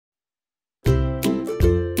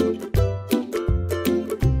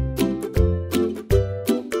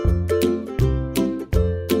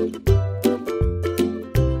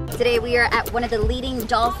we are at one of the leading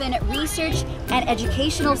dolphin research and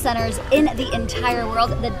educational centers in the entire world,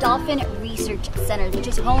 the Dolphin Research Center, which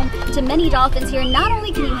is home to many dolphins here. Not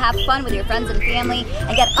only can you have fun with your friends and family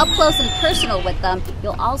and get up close and personal with them,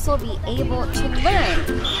 you'll also be able to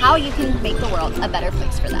learn how you can make the world a better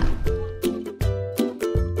place for them.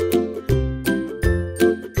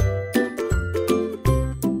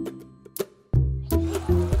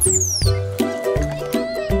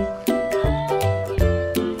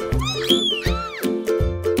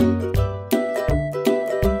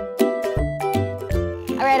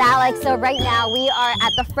 Alex, so right now we are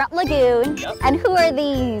at the front lagoon. Yep. And who are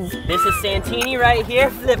these? This is Santini right here,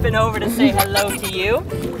 flipping over to say hello to you.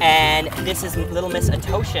 And this is little Miss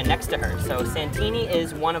Atosha next to her. So Santini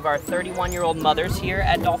is one of our 31-year-old mothers here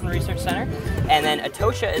at Dolphin Research Center. And then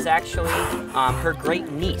Atosha is actually her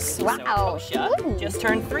great niece. Wow. So Atosha just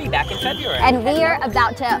turned 3 back in February. And we are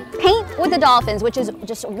about to paint with the dolphins, which is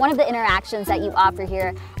just one of the interactions that you offer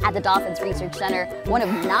here at the Dolphins Research Center. One of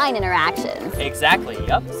 9 interactions. Exactly,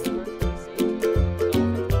 yep.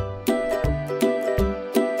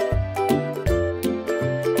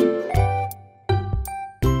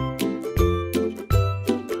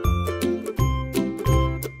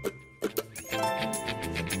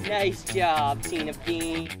 Nice job, Tina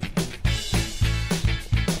Bean.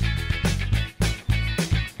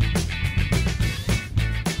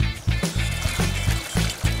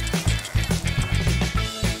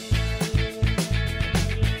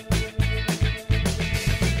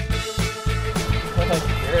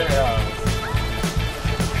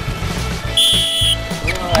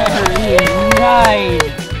 Nice.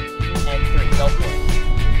 And 3, go for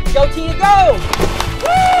it. Go, Tina, go!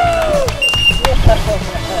 Woo!